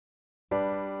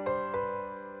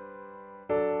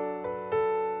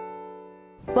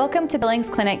Welcome to Billings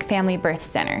Clinic Family Birth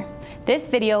Center. This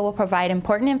video will provide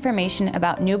important information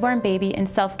about newborn baby and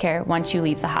self-care once you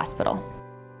leave the hospital.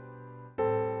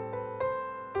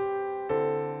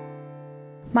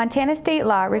 Montana state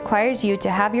law requires you to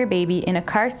have your baby in a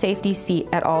car safety seat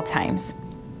at all times.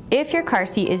 If your car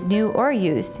seat is new or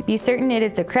used, be certain it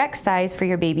is the correct size for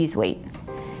your baby's weight.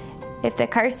 If the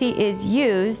car seat is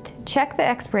used, check the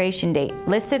expiration date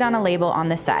listed on a label on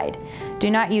the side. Do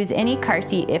not use any car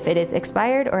seat if it is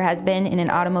expired or has been in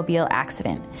an automobile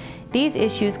accident. These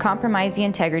issues compromise the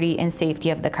integrity and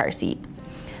safety of the car seat.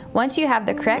 Once you have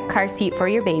the correct car seat for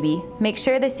your baby, make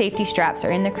sure the safety straps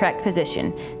are in the correct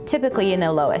position, typically in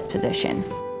the lowest position.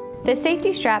 The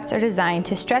safety straps are designed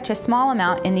to stretch a small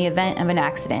amount in the event of an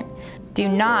accident. Do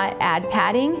not add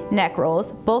padding, neck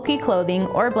rolls, bulky clothing,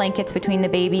 or blankets between the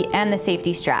baby and the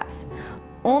safety straps.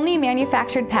 Only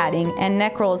manufactured padding and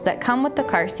neck rolls that come with the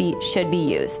car seat should be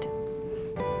used.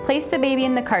 Place the baby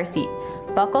in the car seat,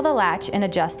 buckle the latch, and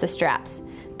adjust the straps.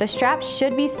 The straps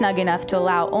should be snug enough to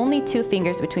allow only 2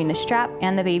 fingers between the strap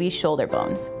and the baby's shoulder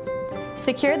bones.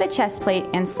 Secure the chest plate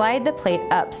and slide the plate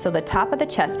up so the top of the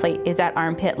chest plate is at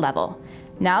armpit level.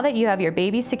 Now that you have your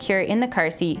baby secure in the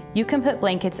car seat, you can put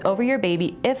blankets over your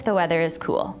baby if the weather is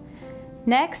cool.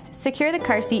 Next, secure the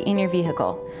car seat in your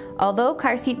vehicle. Although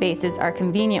car seat bases are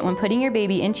convenient when putting your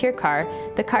baby into your car,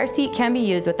 the car seat can be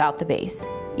used without the base.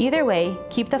 Either way,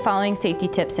 keep the following safety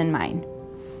tips in mind.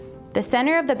 The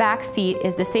center of the back seat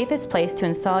is the safest place to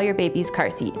install your baby's car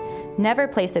seat. Never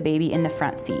place a baby in the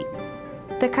front seat.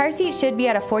 The car seat should be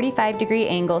at a 45-degree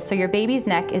angle so your baby's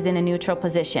neck is in a neutral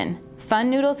position. Fun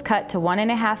noodles cut to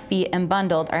 1.5 feet and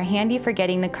bundled are handy for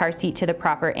getting the car seat to the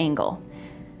proper angle.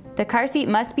 The car seat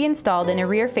must be installed in a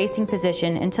rear-facing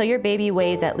position until your baby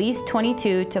weighs at least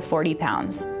 22 to 40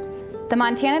 pounds. The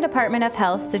Montana Department of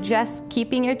Health suggests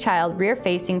keeping your child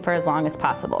rear-facing for as long as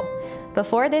possible.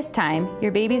 Before this time,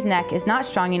 your baby's neck is not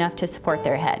strong enough to support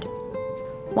their head.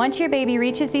 Once your baby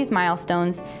reaches these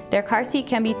milestones, their car seat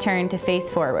can be turned to face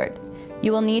forward.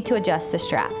 You will need to adjust the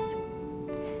straps.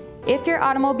 If your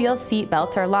automobile seat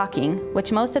belts are locking,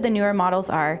 which most of the newer models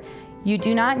are, you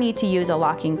do not need to use a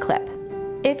locking clip.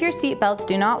 If your seat belts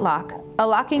do not lock, a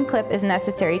locking clip is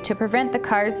necessary to prevent the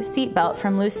car's seat belt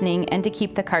from loosening and to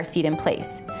keep the car seat in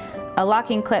place. A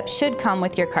locking clip should come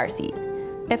with your car seat.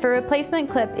 If a replacement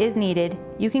clip is needed,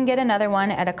 you can get another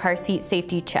one at a car seat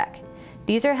safety check.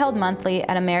 These are held monthly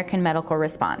at American Medical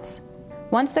Response.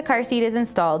 Once the car seat is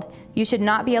installed, you should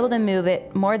not be able to move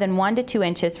it more than 1 to 2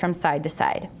 inches from side to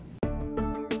side.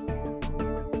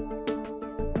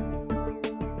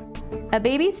 A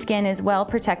baby's skin is well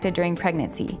protected during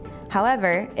pregnancy.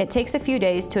 However, it takes a few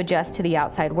days to adjust to the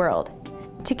outside world.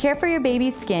 To care for your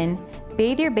baby's skin,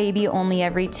 bathe your baby only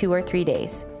every 2 or 3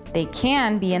 days. They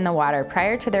can be in the water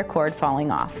prior to their cord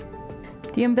falling off.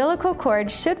 The umbilical cord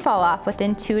should fall off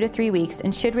within 2 to 3 weeks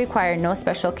and should require no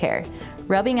special care.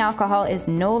 Rubbing alcohol is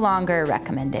no longer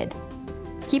recommended.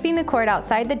 Keeping the cord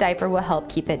outside the diaper will help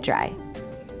keep it dry.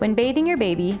 When bathing your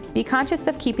baby, be conscious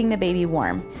of keeping the baby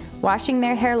warm. Washing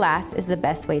their hair last is the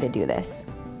best way to do this.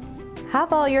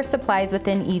 Have all your supplies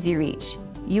within easy reach.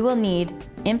 You will need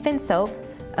infant soap,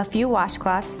 a few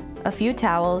washcloths, a few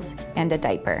towels, and a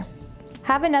diaper.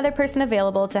 Have another person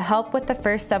available to help with the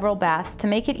first several baths to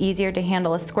make it easier to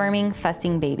handle a squirming,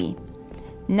 fussing baby.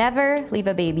 Never leave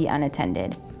a baby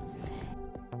unattended.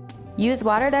 Use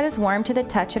water that is warm to the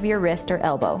touch of your wrist or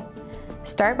elbow.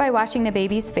 Start by washing the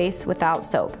baby's face without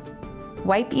soap.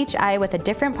 Wipe each eye with a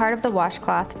different part of the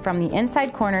washcloth from the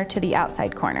inside corner to the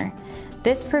outside corner.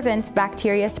 This prevents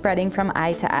bacteria spreading from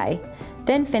eye to eye.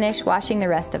 Then finish washing the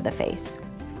rest of the face.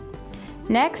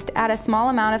 Next, add a small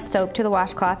amount of soap to the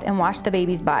washcloth and wash the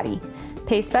baby's body.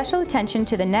 Pay special attention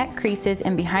to the neck creases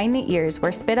and behind the ears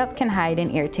where spit up can hide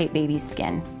and irritate baby's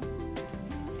skin.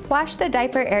 Wash the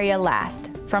diaper area last,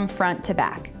 from front to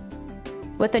back.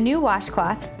 With a new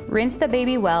washcloth, rinse the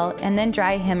baby well and then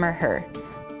dry him or her.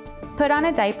 Put on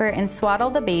a diaper and swaddle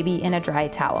the baby in a dry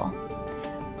towel.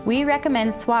 We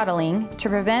recommend swaddling to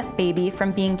prevent baby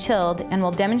from being chilled and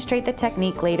will demonstrate the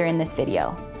technique later in this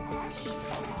video.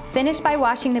 Finish by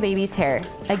washing the baby's hair,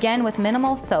 again with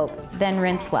minimal soap, then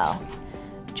rinse well.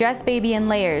 Dress baby in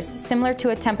layers, similar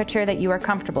to a temperature that you are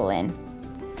comfortable in.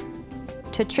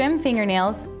 To trim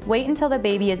fingernails, wait until the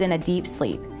baby is in a deep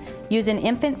sleep. Use an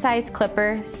infant-sized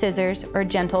clipper, scissors, or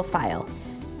gentle file.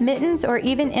 Mittens or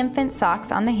even infant socks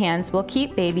on the hands will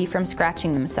keep baby from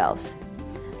scratching themselves.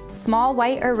 Small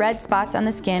white or red spots on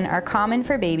the skin are common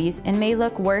for babies and may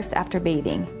look worse after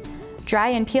bathing. Dry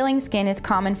and peeling skin is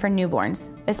common for newborns,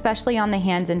 especially on the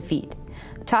hands and feet.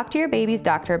 Talk to your baby's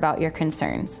doctor about your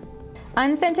concerns.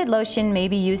 Unscented lotion may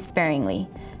be used sparingly.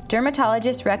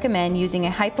 Dermatologists recommend using a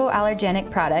hypoallergenic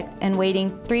product and waiting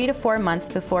 3 to 4 months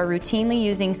before routinely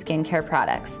using skincare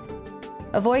products.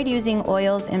 Avoid using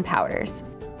oils and powders.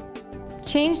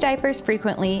 Change diapers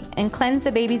frequently and cleanse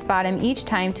the baby's bottom each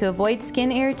time to avoid skin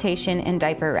irritation and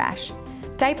diaper rash.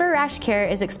 Diaper rash care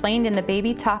is explained in the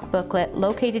Baby Talk booklet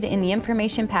located in the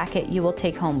information packet you will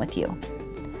take home with you.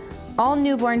 All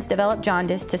newborns develop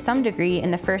jaundice to some degree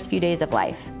in the first few days of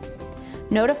life.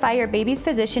 Notify your baby's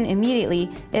physician immediately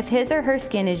if his or her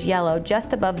skin is yellow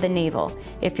just above the navel,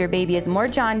 if your baby is more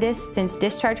jaundiced since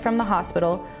discharge from the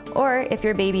hospital, or if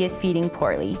your baby is feeding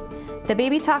poorly. The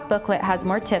Baby Talk booklet has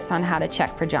more tips on how to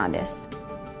check for jaundice.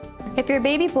 If your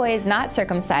baby boy is not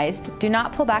circumcised, do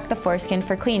not pull back the foreskin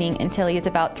for cleaning until he is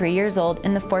about 3 years old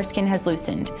and the foreskin has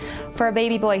loosened. For a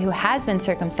baby boy who has been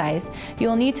circumcised, you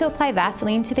will need to apply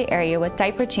Vaseline to the area with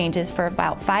diaper changes for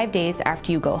about 5 days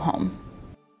after you go home.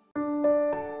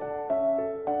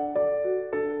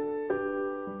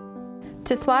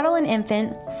 To swaddle an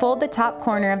infant, fold the top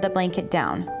corner of the blanket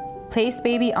down. Place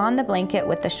baby on the blanket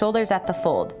with the shoulders at the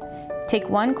fold. Take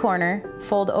one corner,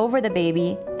 fold over the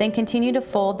baby, then continue to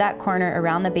fold that corner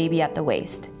around the baby at the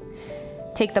waist.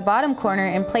 Take the bottom corner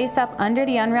and place up under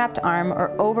the unwrapped arm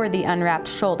or over the unwrapped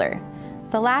shoulder.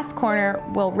 The last corner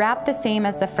will wrap the same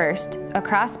as the first,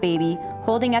 across baby,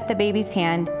 holding at the baby's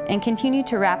hand, and continue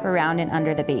to wrap around and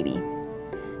under the baby.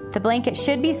 The blanket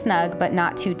should be snug but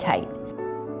not too tight.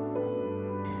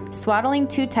 Swaddling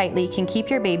too tightly can keep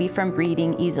your baby from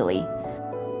breathing easily.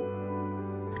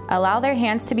 Allow their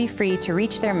hands to be free to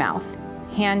reach their mouth.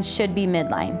 Hands should be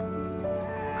midline.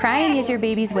 Crying is your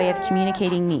baby's way of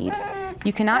communicating needs.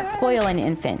 You cannot spoil an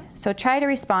infant, so try to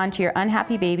respond to your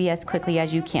unhappy baby as quickly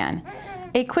as you can.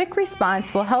 A quick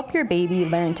response will help your baby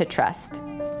learn to trust.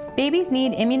 Babies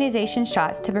need immunization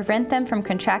shots to prevent them from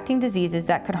contracting diseases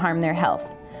that could harm their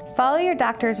health. Follow your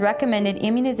doctor's recommended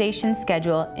immunization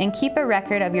schedule and keep a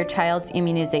record of your child's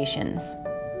immunizations.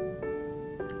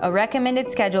 A recommended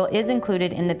schedule is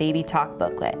included in the Baby Talk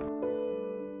booklet.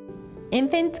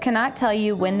 Infants cannot tell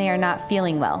you when they are not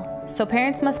feeling well, so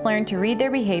parents must learn to read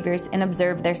their behaviors and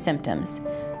observe their symptoms.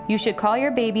 You should call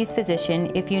your baby's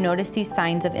physician if you notice these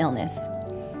signs of illness: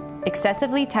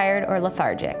 excessively tired or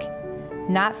lethargic,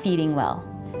 not feeding well,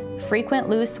 frequent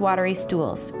loose watery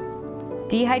stools,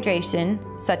 dehydration,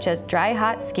 such as dry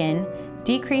hot skin,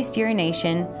 decreased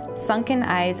urination, sunken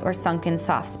eyes or sunken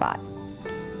soft spot,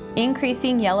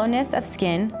 increasing yellowness of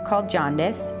skin called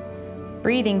jaundice,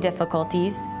 breathing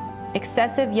difficulties,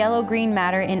 excessive yellow-green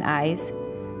matter in eyes,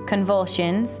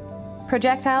 convulsions,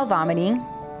 projectile vomiting,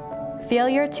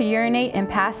 failure to urinate and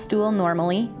pass stool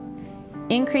normally,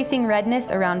 increasing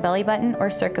redness around belly button or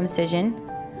circumcision,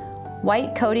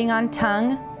 white coating on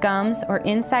tongue, gums, or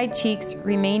inside cheeks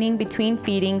remaining between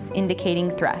feedings indicating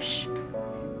thrush.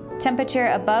 Temperature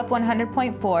above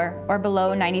 100.4 or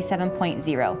below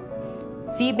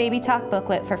 97.0. See Baby Talk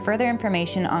booklet for further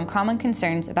information on common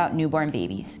concerns about newborn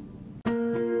babies.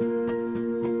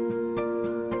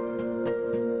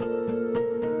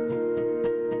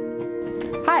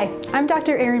 Hi, I'm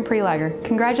Dr. Erin Prelager.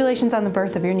 Congratulations on the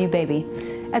birth of your new baby.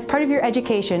 As part of your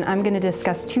education, I'm going to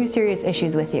discuss 2 serious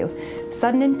issues with you: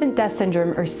 sudden infant death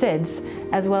syndrome, or SIDS,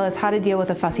 as well as how to deal with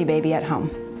a fussy baby at home.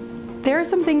 There are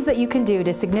some things that you can do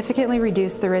to significantly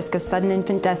reduce the risk of sudden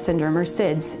infant death syndrome, or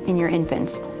SIDS, in your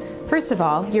infant. First of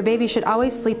all, your baby should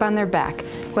always sleep on their back,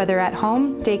 whether at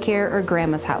home, daycare, or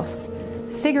grandma's house.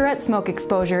 Cigarette smoke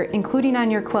exposure, including on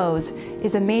your clothes,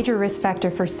 is a major risk factor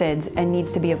for SIDS and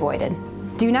needs to be avoided.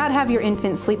 Do not have your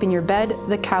infant sleep in your bed,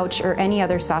 the couch, or any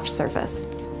other soft surface.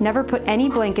 Never put any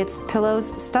blankets,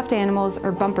 pillows, stuffed animals,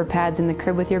 or bumper pads in the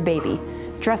crib with your baby.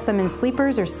 Dress them in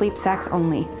sleepers or sleep sacks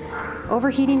only.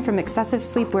 Overheating from excessive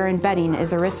sleepwear and bedding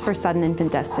is a risk for sudden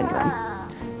infant death syndrome.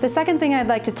 The second thing I'd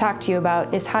like to talk to you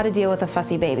about is how to deal with a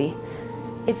fussy baby.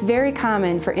 It's very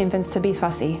common for infants to be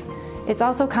fussy. It's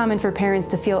also common for parents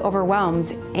to feel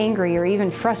overwhelmed, angry, or even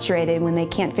frustrated when they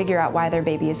can't figure out why their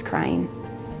baby is crying.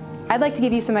 I'd like to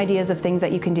give you some ideas of things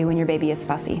that you can do when your baby is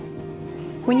fussy.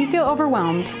 When you feel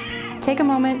overwhelmed, take a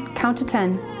moment, count to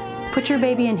 10, put your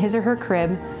baby in his or her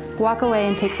crib, walk away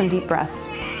and take some deep breaths.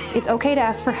 It's okay to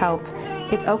ask for help.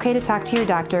 It's okay to talk to your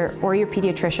doctor or your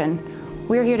pediatrician.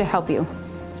 We're here to help you.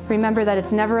 Remember that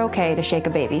it's never okay to shake a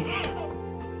baby.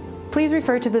 Please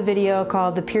refer to the video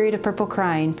called "The Period of Purple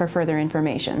Crying" for further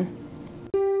information.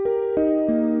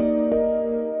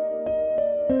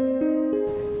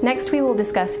 Next, we will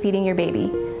discuss feeding your baby,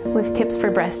 with tips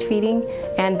for breastfeeding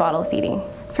and bottle feeding.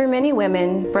 For many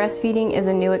women, breastfeeding is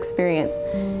a new experience.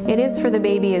 It is for the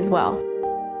baby as well.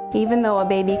 Even though a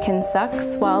baby can suck,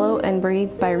 swallow, and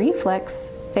breathe by reflex,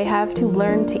 they have to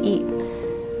learn to eat.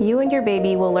 You and your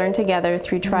baby will learn together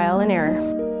through trial and error.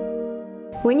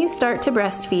 When you start to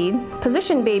breastfeed,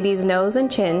 position baby's nose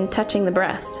and chin touching the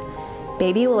breast.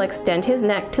 Baby will extend his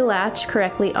neck to latch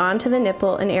correctly onto the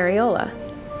nipple and areola.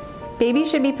 Baby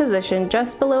should be positioned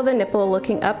just below the nipple,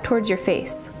 looking up towards your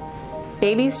face.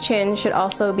 Baby's chin should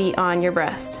also be on your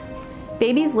breast.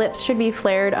 Baby's lips should be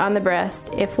flared on the breast.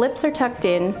 If lips are tucked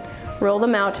in, roll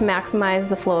them out to maximize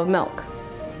the flow of milk.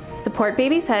 Support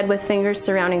baby's head with fingers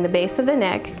surrounding the base of the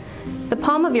neck. The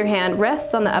palm of your hand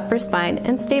rests on the upper spine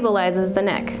and stabilizes the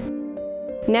neck.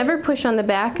 Never push on the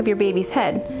back of your baby's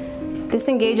head. This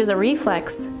engages a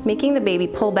reflex, making the baby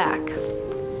pull back.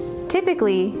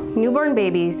 Typically, newborn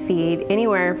babies feed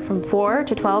anywhere from 4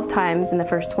 to 12 times in the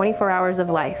first 24 hours of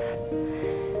life.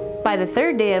 By the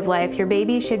third day of life, your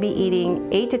baby should be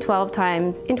eating 8 to 12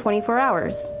 times in 24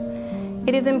 hours.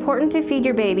 It is important to feed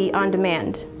your baby on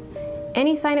demand.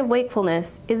 Any sign of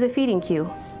wakefulness is a feeding cue.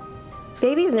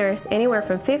 Babies nurse anywhere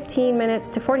from 15 minutes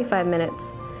to 45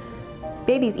 minutes.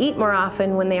 Babies eat more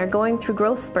often when they are going through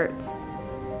growth spurts.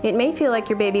 It may feel like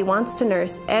your baby wants to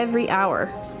nurse every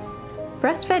hour.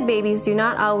 Breastfed babies do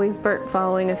not always burp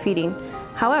following a feeding.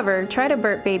 However, try to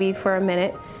burp baby for a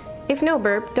minute. If no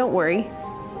burp, don't worry.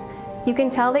 You can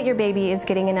tell that your baby is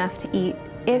getting enough to eat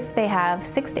if they have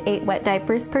 6 to 8 wet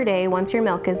diapers per day once your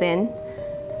milk is in.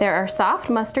 There are soft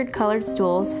mustard-colored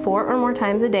stools 4 or more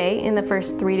times a day in the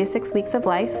first 3 to 6 weeks of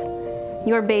life.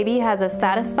 Your baby has a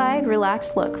satisfied,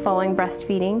 relaxed look following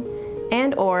breastfeeding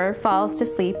and/or falls to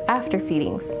sleep after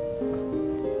feedings.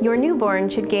 Your newborn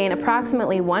should gain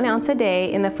approximately 1 ounce a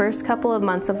day in the first couple of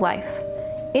months of life.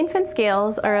 Infant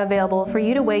scales are available for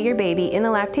you to weigh your baby in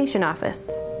the lactation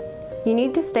office. You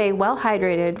need to stay well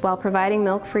hydrated while providing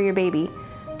milk for your baby.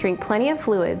 Drink plenty of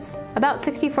fluids, about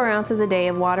 64 ounces a day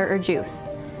of water or juice.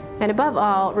 And above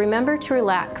all, remember to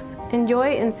relax.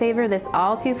 Enjoy and savor this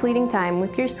all too fleeting time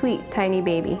with your sweet, tiny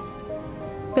baby.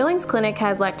 Billings Clinic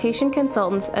has lactation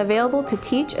consultants available to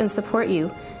teach and support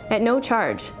you at no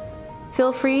charge.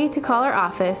 Feel free to call our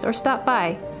office or stop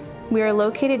by. We are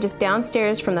located just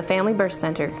downstairs from the Family Birth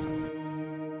Center.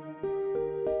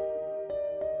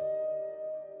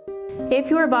 If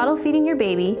you are bottle feeding your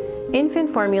baby, infant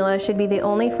formula should be the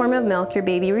only form of milk your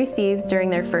baby receives during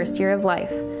their first year of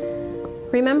life.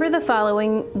 Remember the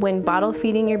following when bottle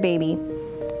feeding your baby.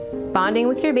 Bonding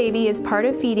with your baby is part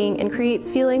of feeding and creates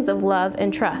feelings of love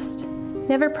and trust.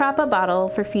 Never prop a bottle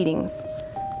for feedings.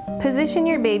 Position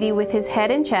your baby with his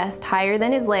head and chest higher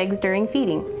than his legs during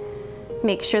feeding.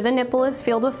 Make sure the nipple is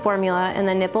filled with formula and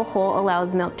the nipple hole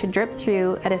allows milk to drip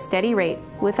through at a steady rate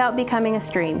without becoming a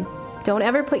stream. Don't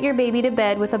ever put your baby to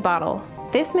bed with a bottle.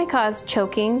 This may cause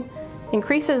choking,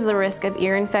 increases the risk of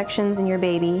ear infections in your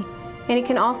baby, and it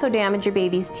can also damage your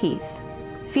baby's teeth.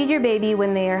 Feed your baby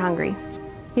when they are hungry.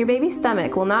 Your baby's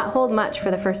stomach will not hold much for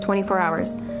the first 24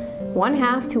 hours.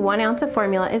 1/2 to 1 ounce of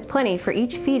formula is plenty for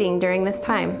each feeding during this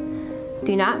time.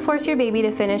 Do not force your baby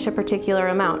to finish a particular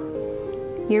amount.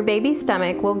 Your baby's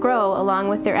stomach will grow along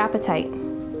with their appetite.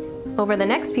 Over the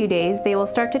next few days, they will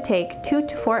start to take 2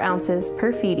 to 4 ounces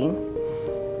per feeding.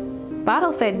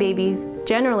 Bottle-fed babies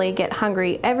generally get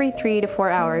hungry every 3 to 4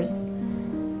 hours.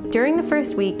 During the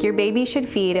first week, your baby should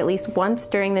feed at least once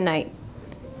during the night.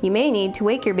 You may need to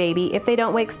wake your baby if they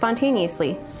don't wake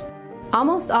spontaneously.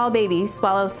 Almost all babies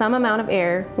swallow some amount of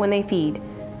air when they feed,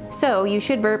 so you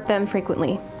should burp them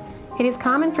frequently. It is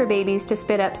common for babies to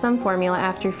spit up some formula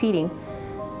after feeding.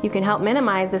 You can help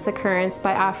minimize this occurrence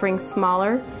by offering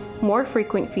smaller, more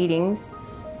frequent feedings,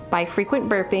 by frequent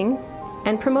burping,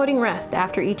 and promoting rest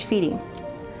after each feeding.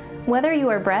 Whether you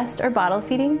are breast or bottle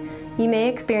feeding, you may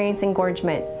experience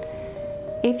engorgement.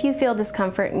 If you feel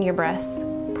discomfort in your breasts,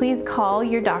 please call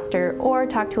your doctor or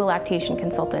talk to a lactation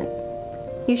consultant.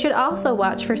 You should also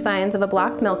watch for signs of a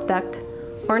blocked milk duct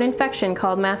or an infection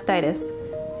called mastitis,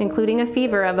 including a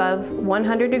fever above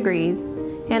 100 degrees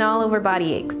and all over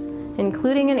body aches,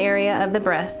 including an area of the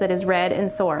breast that is red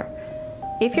and sore.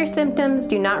 If your symptoms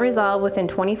do not resolve within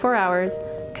 24 hours,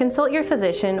 consult your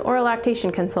physician or a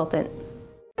lactation consultant.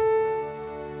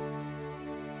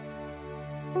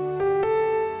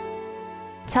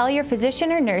 Tell your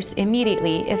physician or nurse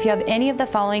immediately if you have any of the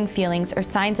following feelings or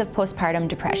signs of postpartum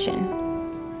depression.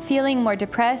 Feeling more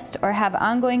depressed or have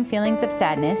ongoing feelings of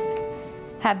sadness,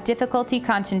 have difficulty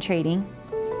concentrating,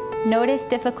 notice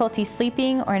difficulty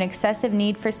sleeping or an excessive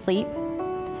need for sleep,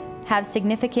 have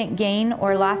significant gain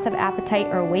or loss of appetite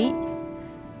or weight,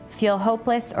 feel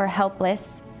hopeless or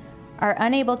helpless, are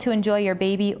unable to enjoy your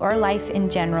baby or life in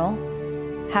general,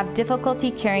 have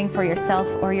difficulty caring for yourself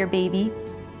or your baby,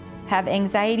 have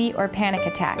anxiety or panic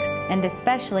attacks, and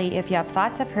especially if you have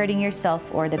thoughts of hurting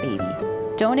yourself or the baby.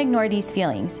 Don't ignore these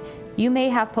feelings. You may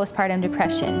have postpartum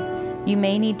depression. You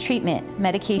may need treatment,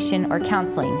 medication, or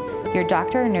counseling. Your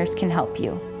doctor or nurse can help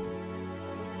you.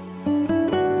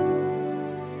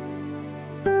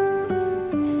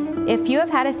 If you have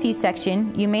had a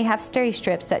C-section, you may have steri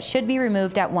strips that should be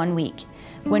removed at 1 week.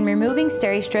 When removing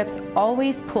steri strips,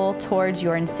 always pull towards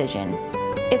your incision.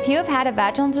 If you have had a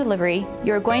vaginal delivery,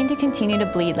 you are going to continue to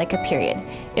bleed like a period.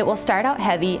 It will start out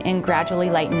heavy and gradually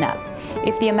lighten up.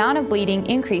 If the amount of bleeding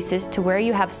increases to where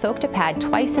you have soaked a pad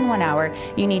twice in 1 hour,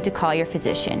 you need to call your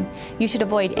physician. You should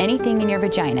avoid anything in your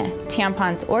vagina,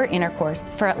 tampons, or intercourse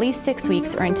for at least 6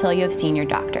 weeks or until you have seen your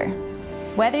doctor.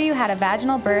 Whether you had a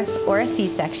vaginal birth or a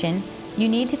C-section, you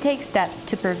need to take steps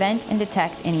to prevent and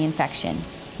detect any infection.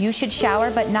 You should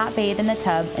shower but not bathe in the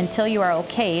tub until you are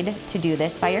okayed to do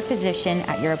this by your physician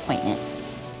at your appointment.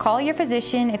 Call your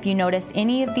physician if you notice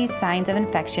any of these signs of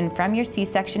infection from your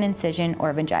C-section incision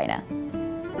or vagina.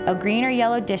 A green or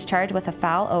yellow discharge with a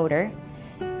foul odor,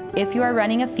 if you are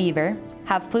running a fever,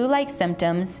 have flu-like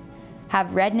symptoms,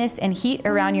 have redness and heat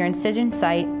around your incision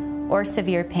site, or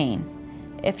severe pain.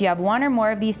 If you have one or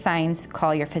more of these signs,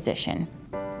 call your physician.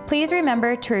 Please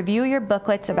remember to review your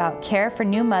booklets about care for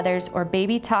new mothers or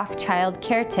Baby Talk child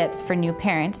care tips for new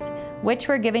parents, which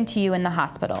were given to you in the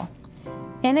hospital.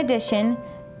 In addition,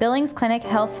 Billings Clinic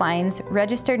Health Lines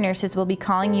registered nurses will be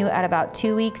calling you at about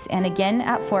 2 weeks and again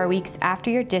at 4 weeks after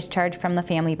your discharge from the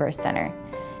Family Birth Center.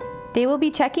 They will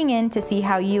be checking in to see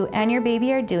how you and your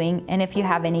baby are doing and if you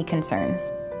have any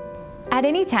concerns. At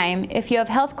any time, if you have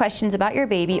health questions about your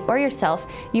baby or yourself,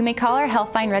 you may call our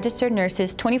Healthline registered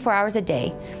nurses 24 hours a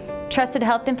day. Trusted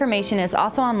health information is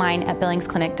also online at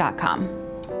billingsclinic.com.